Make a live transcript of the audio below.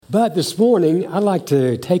But this morning, I'd like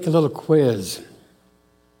to take a little quiz.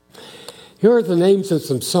 Here are the names of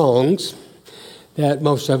some songs that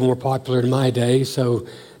most of them were popular in my day, so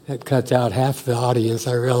that cuts out half the audience,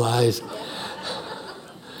 I realize.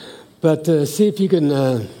 But see if you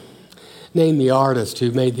can name the artist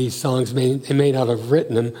who made these songs. They may not have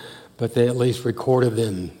written them, but they at least recorded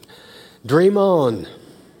them. Dream On.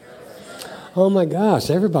 Oh my gosh,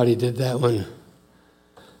 everybody did that one.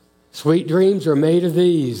 Sweet dreams are made of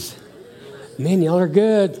these. Man, y'all are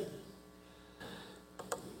good.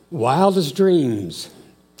 Wildest Dreams.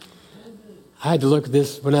 I had to look at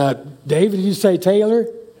this one up. David, did you say Taylor?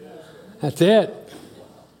 That's it.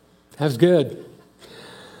 That was good.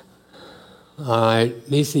 All right,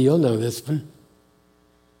 Nisi, you'll know this one.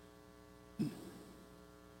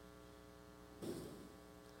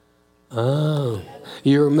 Oh,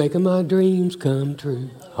 you're making my dreams come true.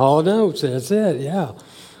 All notes, that's it, yeah.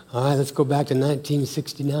 All right, let's go back to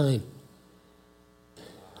 1969.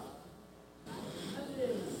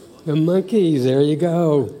 The Monkees, there you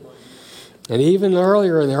go. And even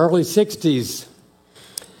earlier, in the early 60s,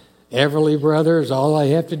 Everly Brothers, All I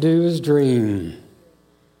Have to Do Is Dream.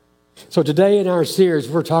 So today in our series,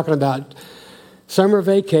 we're talking about summer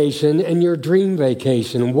vacation and your dream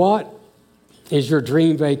vacation. What is your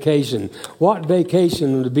dream vacation? What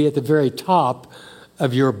vacation would be at the very top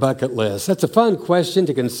of your bucket list? That's a fun question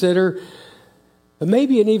to consider. But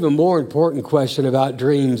maybe an even more important question about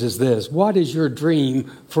dreams is this. What is your dream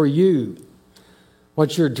for you?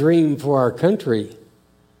 What's your dream for our country?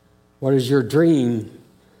 What is your dream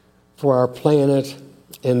for our planet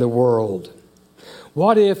and the world?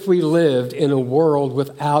 What if we lived in a world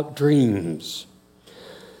without dreams?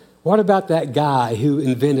 What about that guy who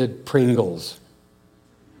invented Pringles?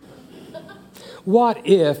 What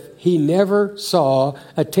if he never saw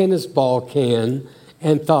a tennis ball can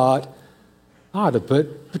and thought, I ought to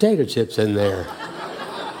put potato chips in there?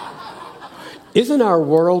 Isn't our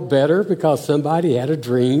world better because somebody had a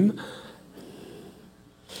dream?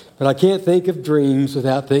 But I can't think of dreams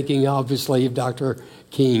without thinking, obviously, of Dr.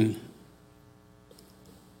 King.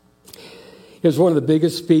 It was one of the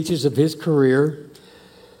biggest speeches of his career.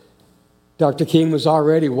 Dr. King was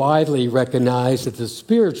already widely recognized as the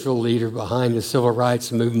spiritual leader behind the civil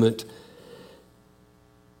rights movement.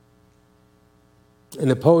 And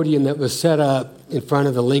the podium that was set up in front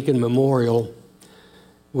of the Lincoln Memorial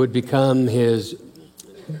would become his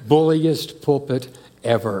bulliest pulpit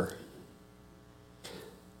ever.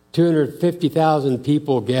 250,000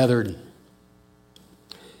 people gathered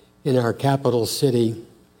in our capital city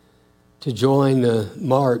to join the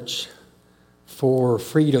march for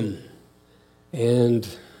freedom and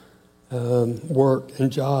work and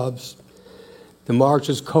jobs. The march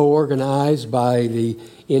was co-organized by the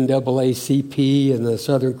NAACP and the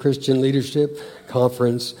Southern Christian Leadership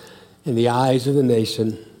Conference, and the eyes of the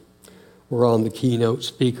nation were on the keynote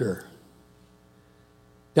speaker.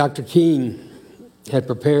 Dr. King had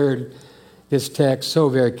prepared this text so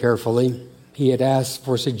very carefully. He had asked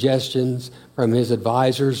for suggestions from his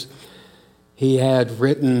advisors. He had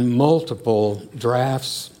written multiple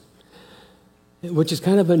drafts, which is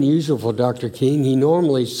kind of unusual for Dr. King. He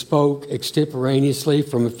normally spoke extemporaneously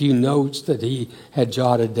from a few notes that he had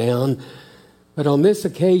jotted down. But on this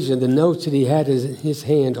occasion, the notes that he had in his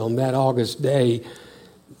hand on that August day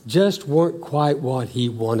just weren't quite what he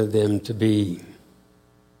wanted them to be.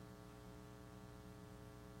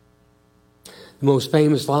 The most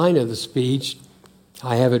famous line of the speech,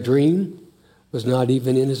 I have a dream, was not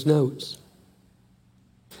even in his notes.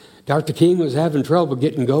 Dr. King was having trouble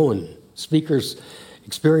getting going. Speakers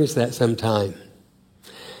experience that sometime.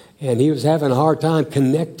 And he was having a hard time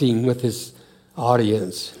connecting with his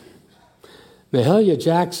audience. Mahalia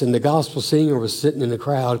Jackson, the gospel singer, was sitting in the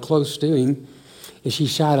crowd close to him, and she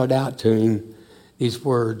shouted out to him these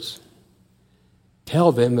words,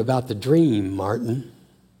 "Tell them about the dream, Martin."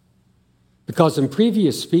 Because in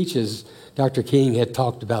previous speeches, Dr. King had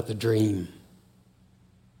talked about the dream.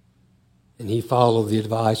 And he followed the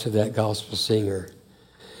advice of that gospel singer.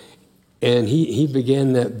 And he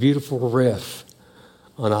began that beautiful riff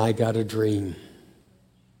on I Got a Dream.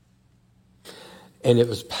 And it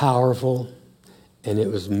was powerful, and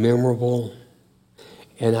it was memorable.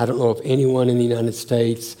 And I don't know of anyone in the United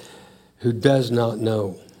States who does not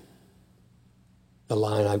know the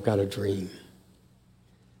line, I've got a dream.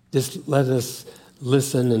 Just let us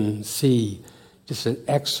listen and see just an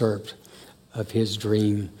excerpt of his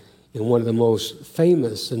dream in one of the most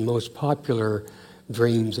famous and most popular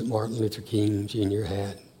dreams that Martin Luther King Jr.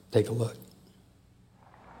 had. Take a look.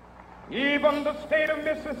 Even the state of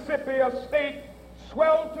Mississippi, a state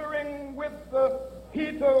sweltering with the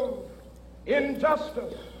heat of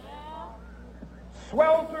injustice,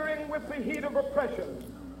 sweltering with the heat of oppression,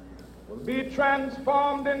 will be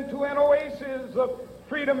transformed into an oasis of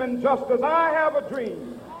freedom and justice. I have a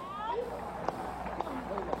dream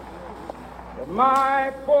that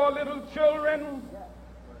my 4 little children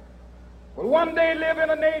will one day live in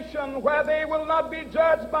a nation where they will not be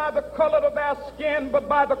judged by the color of their skin, but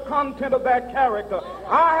by the content of their character.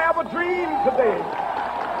 I have a dream today.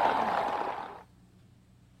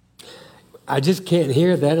 I just can't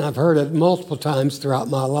hear that, and I've heard it multiple times throughout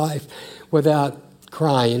my life without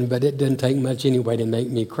crying, but it doesn't take much anyway to make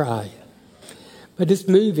me cry. But it's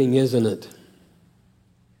moving, isn't it?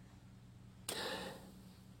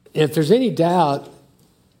 If there's any doubt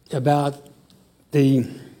about the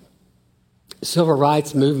civil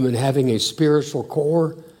rights movement having a spiritual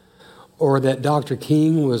core, or that Dr.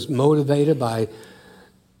 King was motivated by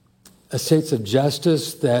a sense of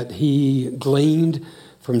justice that he gleaned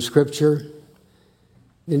from Scripture,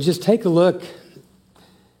 then just take a look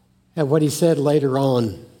at what he said later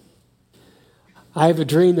on. I have a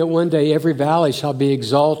dream that one day every valley shall be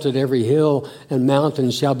exalted, every hill and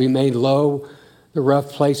mountain shall be made low, the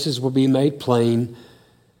rough places will be made plain,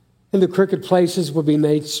 and the crooked places will be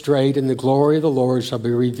made straight, and the glory of the Lord shall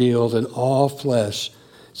be revealed, and all flesh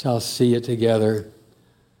shall see it together.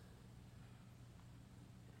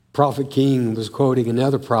 Prophet King was quoting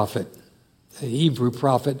another prophet, a Hebrew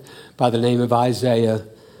prophet by the name of Isaiah,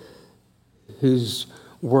 whose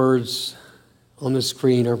words on the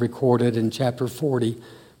screen are recorded in chapter 40,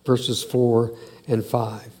 verses 4 and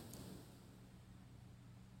 5.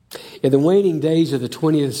 In the waning days of the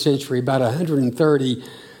 20th century, about 130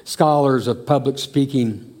 scholars of public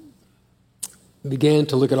speaking began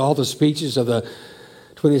to look at all the speeches of the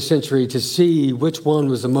 20th century to see which one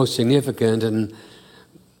was the most significant, and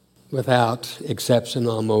without exception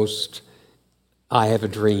almost, I Have a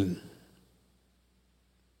Dream,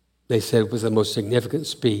 they said, was the most significant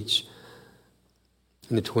speech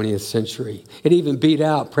in the 20th century. It even beat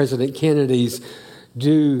out President Kennedy's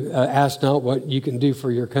ask not what you can do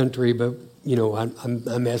for your country, but,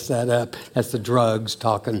 I messed that up. That's the drugs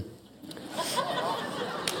talking.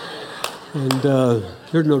 And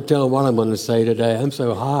there's no telling what I'm going to say today. I'm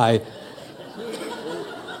so high.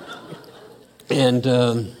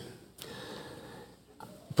 And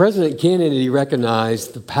President Kennedy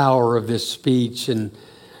recognized the power of this speech, and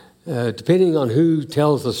depending on who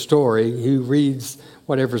tells the story, who reads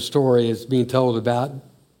whatever story is being told about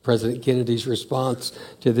President Kennedy's response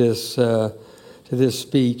to this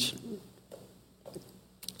speech,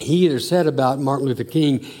 he either said about Martin Luther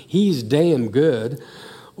King, he's damn good,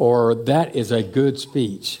 or that is a good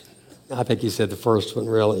speech. I think he said the first one,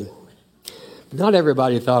 really. But not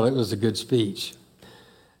everybody thought it was a good speech.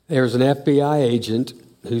 There was an FBI agent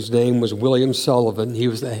whose name was William Sullivan. He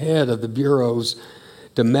was the head of the Bureau's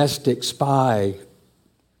domestic spy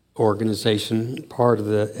organization, part of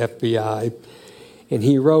the FBI. And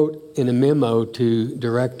he wrote in a memo to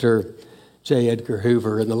Director J. Edgar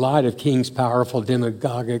Hoover, in the light of King's powerful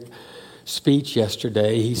demagogic speech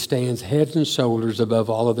yesterday, he stands head and shoulders above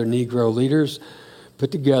all other Negro leaders put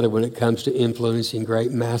together when it comes to influencing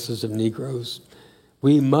great masses of Negroes.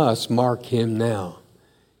 We must mark him now,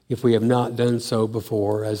 if we have not done so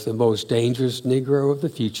before, as the most dangerous Negro of the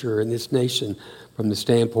future in this nation from the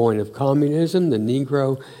standpoint of communism, the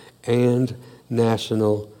Negro, and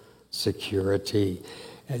national security.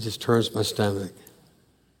 It just turns my stomach.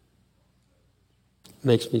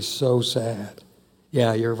 Makes me so sad.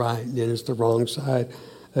 Yeah, you're right. Then it's the wrong side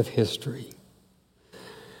of history.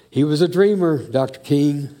 He was a dreamer, Dr.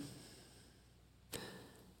 King.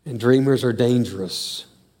 And dreamers are dangerous.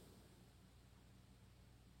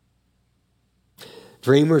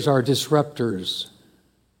 Dreamers are disruptors.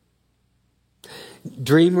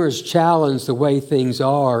 Dreamers challenge the way things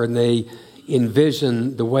are, and they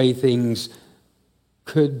envision the way things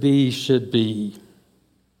could be, should be.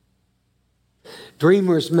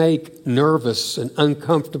 Dreamers make nervous and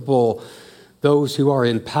uncomfortable those who are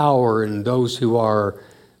in power and those who are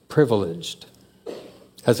privileged.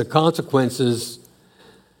 As a consequence,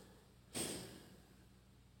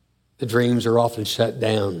 the dreams are often shut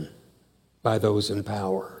down by those in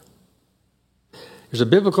power. There's a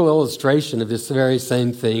biblical illustration of this very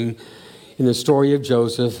same thing in the story of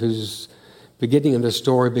Joseph, whose beginning of the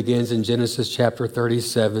story begins in Genesis chapter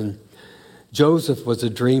 37. Joseph was a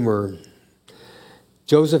dreamer.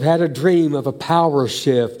 Joseph had a dream of a power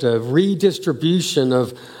shift, a redistribution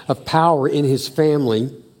of power in his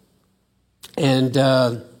family. And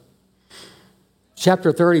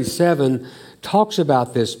chapter 37 talks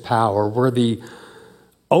about this power, where the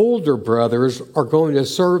older brothers are going to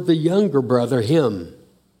serve the younger brother, him.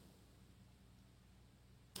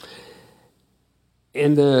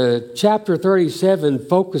 And the chapter 37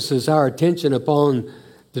 focuses our attention upon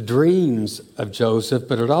the dreams of Joseph,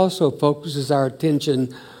 but it also focuses our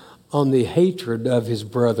attention on the hatred of his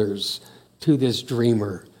brothers to this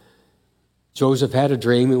dreamer. Joseph had a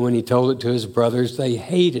dream, and when he told it to his brothers, they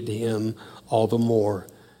hated him all the more.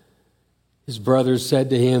 His brothers said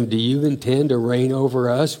to him, "Do you intend to reign over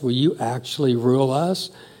us? Will you actually rule us?"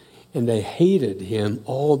 And they hated him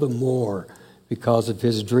all the more because of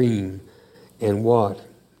his dream and what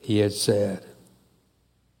he had said.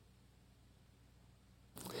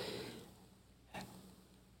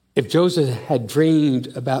 If Joseph had dreamed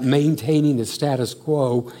about maintaining the status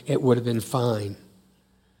quo, it would have been fine.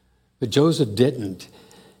 But Joseph didn't.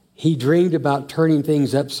 He dreamed about turning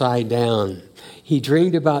things upside down. He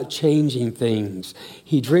dreamed about changing things.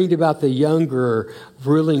 He dreamed about the younger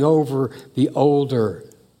ruling over the older.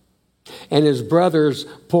 And his brothers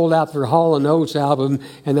pulled out their Hall & Oates album,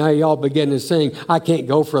 and now y'all begin to sing, "I can't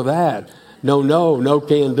go for that. No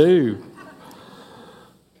can do."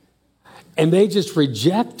 And they just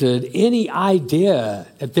rejected any idea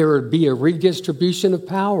that there would be a redistribution of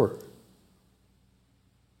power.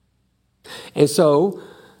 And so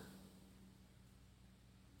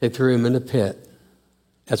they threw him in a pit.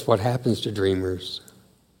 That's what happens to dreamers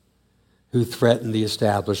who threaten the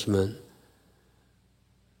establishment,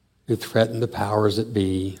 who threaten the powers that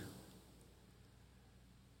be,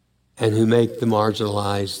 and who make the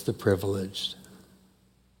marginalized the privileged.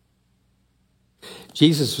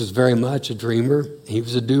 Jesus was very much a dreamer. He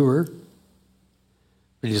was a doer.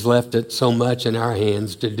 But he's left it so much in our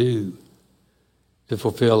hands to do, to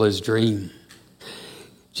fulfill his dream.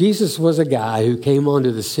 Jesus was a guy who came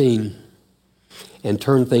onto the scene and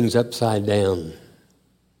turned things upside down.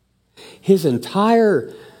 His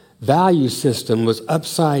entire value system was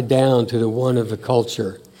upside down to the one of the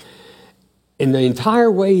culture. And the entire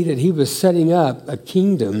way that he was setting up a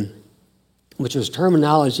kingdom, which was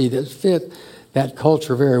terminology that fit that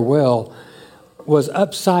culture very well, was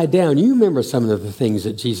upside down. You remember some of the things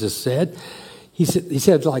that Jesus said. He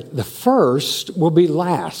said, like, the first will be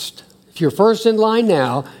last. If you're first in line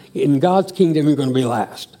now, in God's kingdom, you're going to be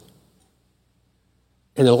last.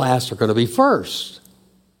 And the last are going to be first.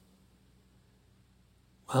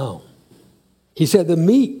 Wow. He said, the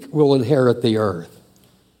meek will inherit the earth.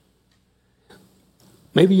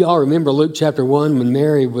 Maybe y'all remember Luke chapter 1 when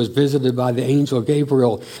Mary was visited by the angel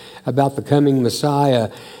Gabriel about the coming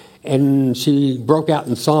Messiah, and she broke out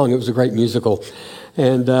in song. It was a great musical.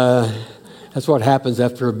 And that's what happens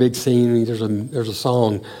after a big scene. There's a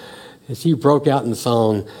song. And she broke out in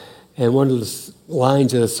song. And one of the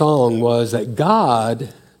lines of the song was that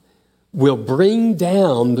God will bring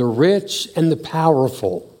down the rich and the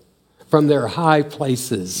powerful from their high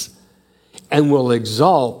places and will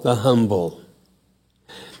exalt the humble.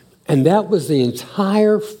 And that was the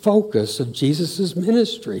entire focus of Jesus'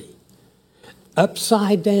 ministry.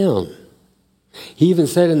 Upside down. He even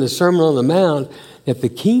said in the Sermon on the Mount that the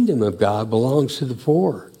kingdom of God belongs to the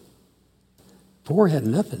poor. The poor had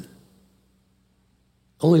nothing.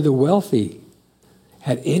 Only the wealthy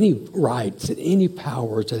had any rights and any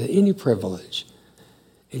powers and any privilege.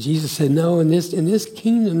 And Jesus said, no, in this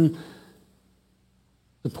kingdom,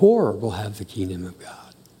 the poor will have the kingdom of God.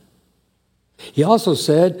 He also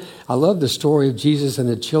said, I love the story of Jesus and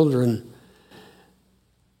the children.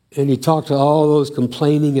 And he talked to all those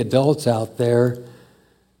complaining adults out there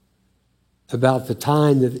about the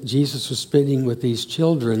time that Jesus was spending with these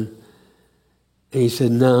children. And he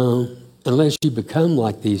said, no, unless you become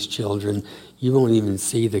like these children, you won't even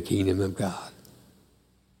see the kingdom of God.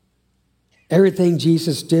 Everything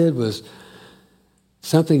Jesus did was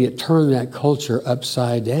something that turned that culture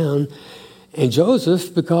upside down. And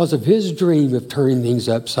Joseph, because of his dream of turning things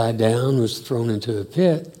upside down, was thrown into a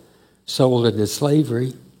pit, sold into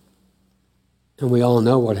slavery. And we all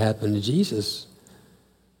know what happened to Jesus.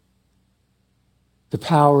 The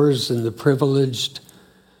powers and the privileged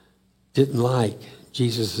didn't like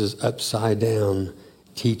Jesus' upside down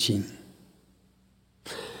teaching.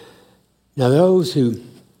 Now those who,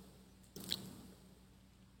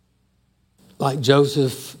 like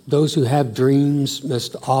Joseph, those who have dreams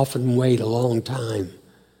must often wait a long time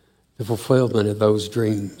the fulfillment of those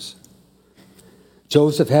dreams.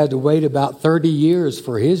 Joseph had to wait about 30 years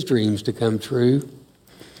for his dreams to come true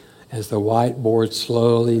as the whiteboard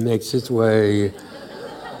slowly makes its way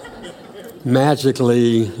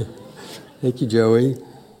magically. Thank you, Joey.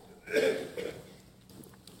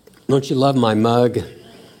 Don't you love my mug?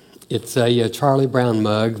 It's a Charlie Brown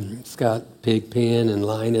mug. It's got Pigpen and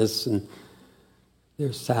Linus, and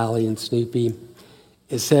there's Sally and Snoopy.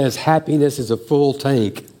 It says, happiness is a full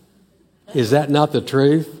tank. Is that not the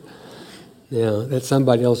truth? Yeah, that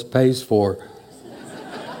somebody else pays for.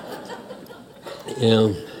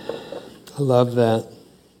 Yeah, I love that.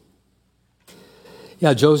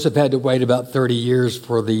 Yeah, Joseph had to wait about 30 years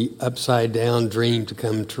for the upside-down dream to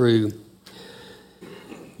come true.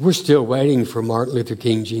 We're still waiting for Martin Luther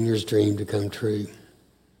King Jr.'s dream to come true.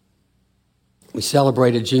 We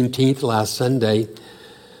celebrated Juneteenth last Sunday,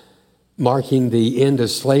 marking the end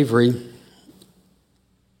of slavery.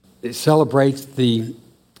 It celebrates the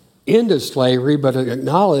end of slavery, but it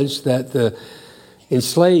acknowledged that the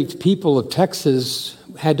enslaved people of Texas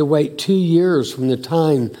had to wait 2 years from the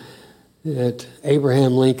time that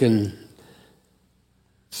Abraham Lincoln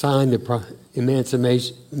signed the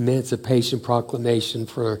Emancipation Proclamation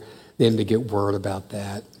for them to get word about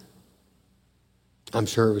that. I'm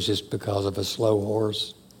sure it was just because of a slow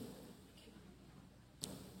horse.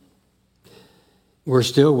 We're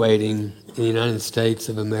still waiting in the United States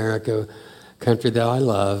of America, a country that I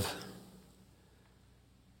love,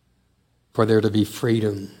 for there to be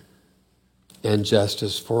freedom and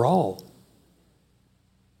justice for all.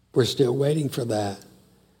 We're still waiting for that.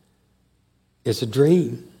 It's a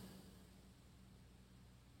dream.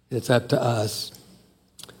 It's up to us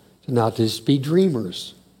to not just be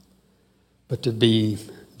dreamers, but to be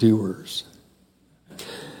doers.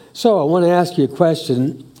 So I want to ask you a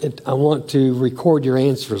question. I want to record your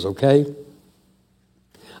answers, okay?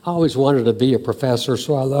 I always wanted to be a professor,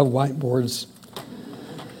 so I love whiteboards.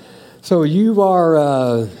 So you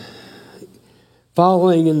are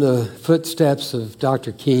following in the footsteps of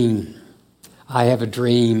Dr. King. I have a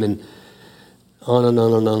dream, and on and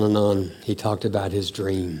on and on and on. He talked about his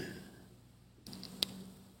dream.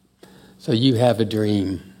 So you have a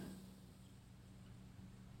dream.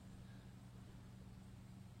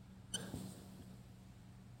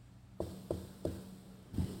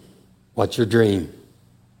 What's your dream?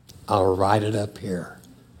 I'll write it up here.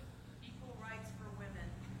 Equal rights for women.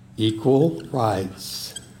 Equal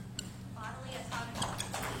rights. Bodily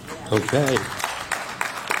autonomy. Okay.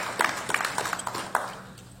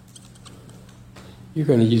 You're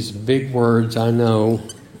going to use big words, I know.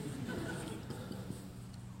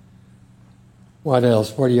 What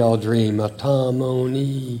else? What do y'all dream?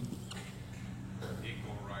 Autonomy.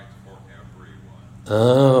 Equal rights for everyone.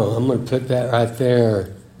 Oh, I'm going to put that right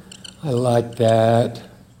there. I like that.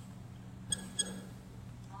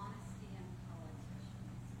 Honesty in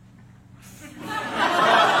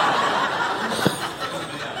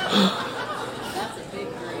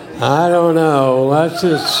politics. I don't know. That's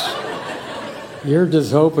just, you're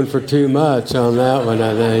just hoping for too much on that one,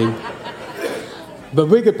 I think. But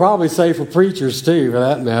we could probably say for preachers too, for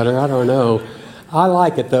that matter. I don't know. I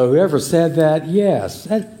like it though. Whoever said that, yes.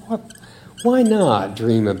 Why not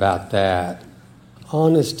dream about that?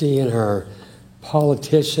 Honesty in our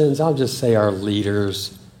politicians. I'll just say our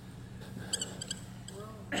leaders.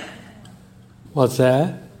 What's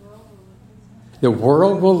that? The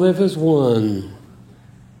world will live as one.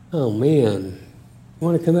 Oh man. You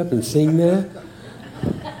want to come up and sing that?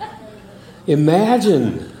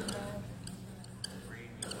 Imagine.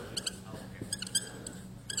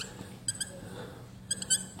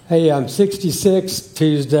 Hey, I'm 66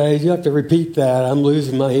 Tuesday. You have to repeat that. I'm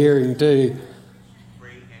losing my hearing too.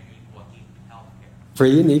 Free and equal health care.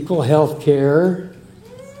 Free and equal health care.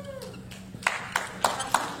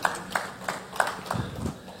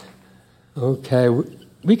 Okay,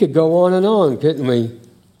 we could go on and on, couldn't we?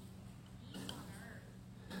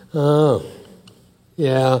 Oh,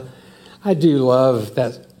 yeah. I do love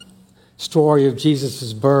that story of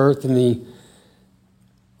Jesus' birth and the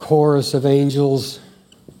chorus of angels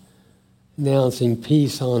announcing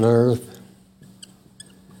peace on earth.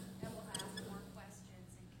 That will ask more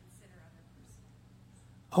questions and consider other perspectives.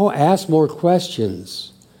 Oh, ask more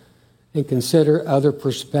questions and consider other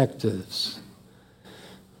perspectives.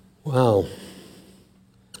 Wow.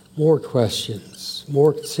 More questions,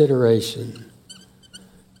 more consideration.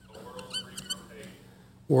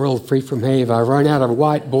 World free from hate. I run out of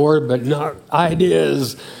whiteboard, but not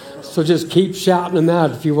ideas. So just keep shouting them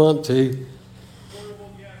out if you want to.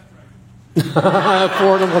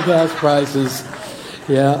 Affordable gas prices.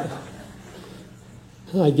 Yeah.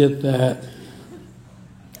 I get that.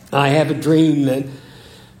 I have a dream that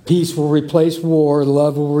peace will replace war,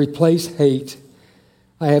 love will replace hate.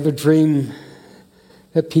 I have a dream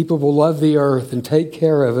that people will love the earth and take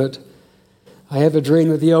care of it. I have a dream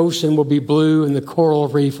that the ocean will be blue and the coral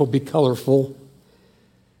reef will be colorful.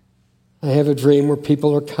 I have a dream where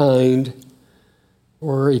people are kind,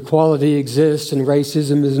 where equality exists and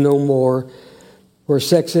racism is no more, where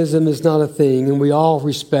sexism is not a thing and we all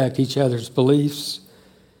respect each other's beliefs,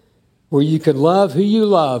 where you can love who you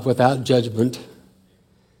love without judgment,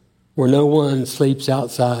 where no one sleeps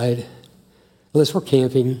outside unless we're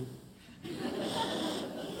camping.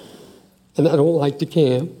 And I don't like to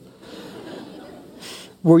camp.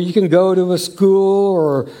 Where you can go to a school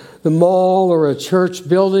or the mall or a church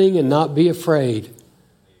building and not be afraid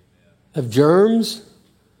of germs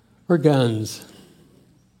or guns.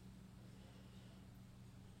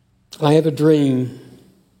 I have a dream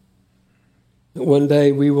that one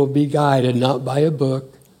day we will be guided not by a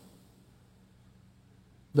book,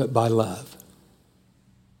 but by love.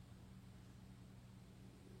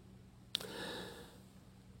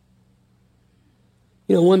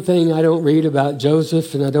 You know, one thing I don't read about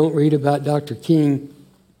Joseph and I don't read about Dr. King.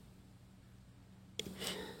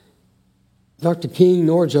 Dr. King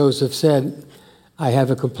nor Joseph said, I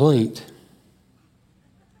have a complaint,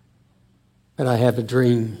 but I have a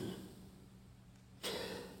dream.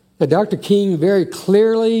 Now, Dr. King very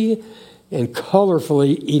clearly and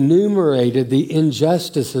colorfully enumerated the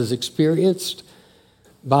injustices experienced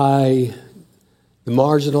by the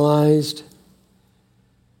marginalized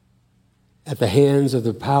at the hands of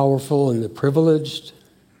the powerful and the privileged.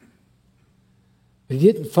 But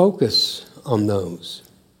he didn't focus on those.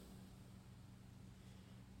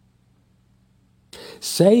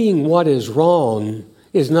 Saying what is wrong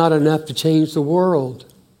is not enough to change the world.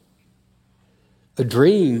 A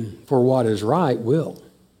dream for what is right will.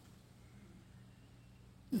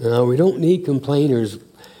 No, we don't need complainers.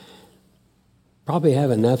 Probably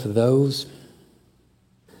have enough of those.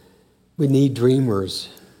 We need dreamers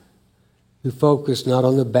who focus not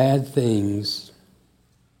on the bad things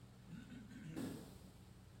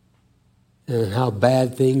and how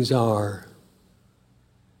bad things are,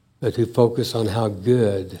 but who focus on how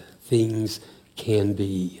good things can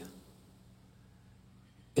be.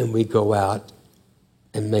 And we go out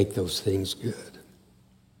and make those things good.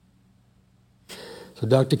 So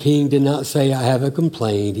Dr. King did not say, I have a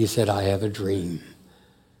complaint. He said, I have a dream.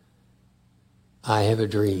 I have a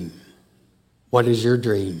dream. What is your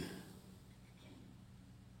dream?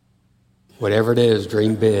 Whatever it is,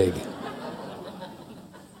 dream big.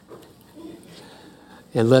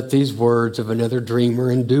 And let these words of another dreamer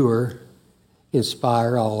and doer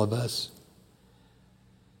inspire all of us.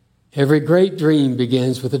 Every great dream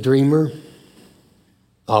begins with a dreamer.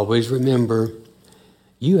 Always remember,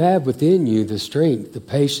 you have within you the strength, the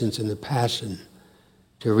patience, and the passion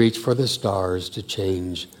to reach for the stars to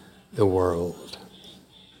change the world.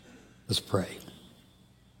 Let's pray.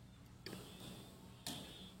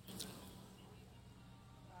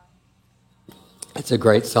 It's a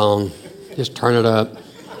great song. Just turn it up.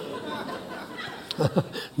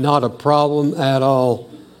 Not a problem at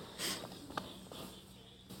all.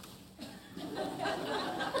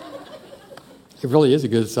 It really is a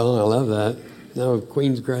good song. I love that. No,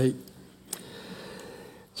 Queen's great.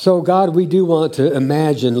 So, God, we do want to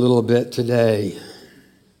imagine a little bit today.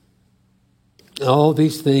 All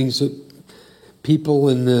these things that people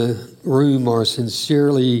in the room are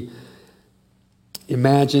sincerely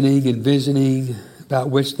imagining, envisioning, about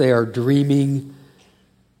which they are dreaming.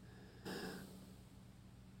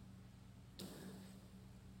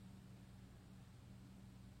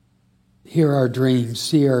 Hear our dreams,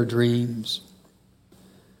 see our dreams.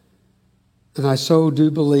 And I so do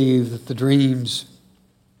believe that the dreams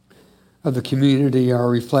of the community are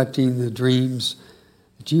reflecting the dreams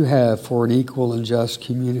that you have for an equal and just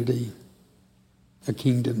community, a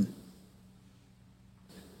kingdom,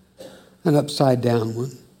 an upside down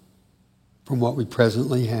one from what we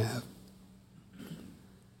presently have.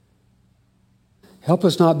 Help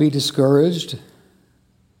us not be discouraged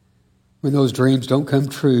when those dreams don't come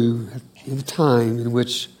true in the time in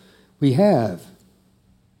which we have.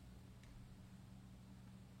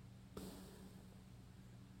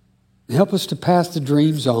 Help us to pass the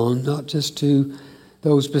dreams on, not just to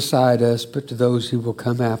those beside us, but to those who will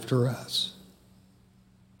come after us,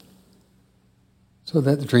 so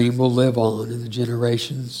that the dream will live on in the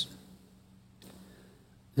generations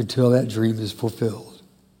until that dream is fulfilled.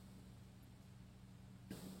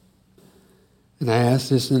 And I ask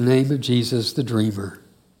this in the name of Jesus, the dreamer.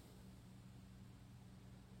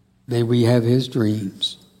 May we have his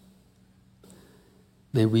dreams.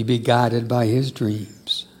 May we be guided by his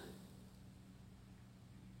dreams.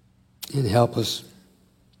 And help us,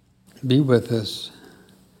 be with us.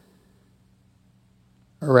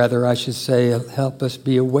 Or rather, I should say, help us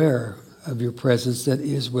be aware of your presence that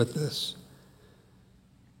is with us.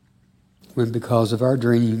 When because of our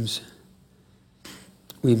dreams,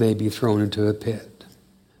 we may be thrown into a pit.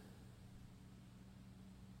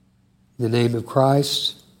 In the name of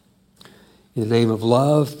Christ, in the name of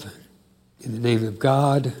love, in the name of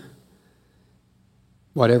God,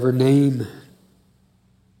 whatever name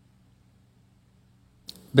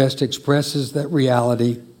best expresses that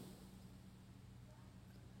reality,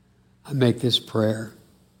 I make this prayer.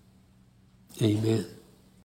 Amen.